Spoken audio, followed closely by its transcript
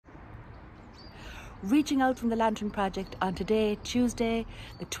reaching out from the Lantern Project on today, Tuesday,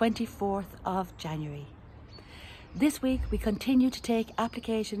 the 24th of January. This week we continue to take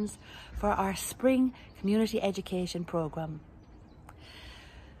applications for our Spring Community Education programme.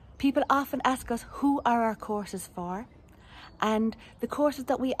 People often ask us who are our courses for, and the courses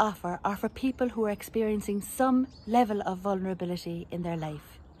that we offer are for people who are experiencing some level of vulnerability in their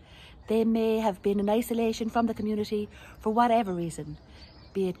life. They may have been in isolation from the community for whatever reason,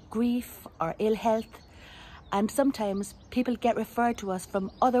 be it grief or ill health, and sometimes people get referred to us from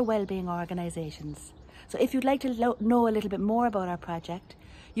other wellbeing organisations. So if you'd like to know a little bit more about our project,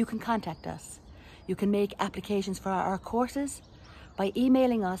 you can contact us. You can make applications for our courses by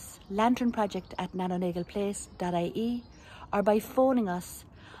emailing us lanternproject@nanonagleplace.ie or by phoning us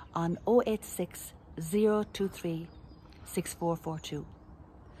on 086 023 6442.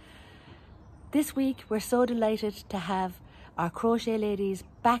 This week we're so delighted to have our Crochet ladies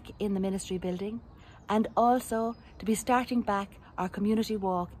back in the ministry building, and also to be starting back our community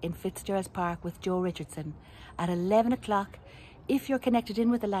walk in Fitzgerald's Park with Joe Richardson at 11 o'clock. If you're connected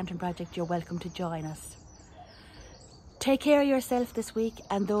in with the Lantern Project, you're welcome to join us. Take care of yourself this week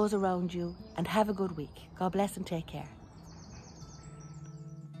and those around you, and have a good week. God bless and take care.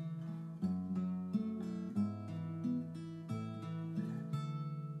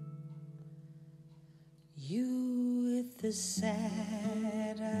 You with the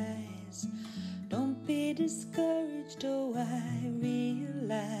sad eyes, don't be discouraged, oh I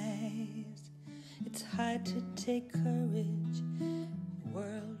realize it's hard to take courage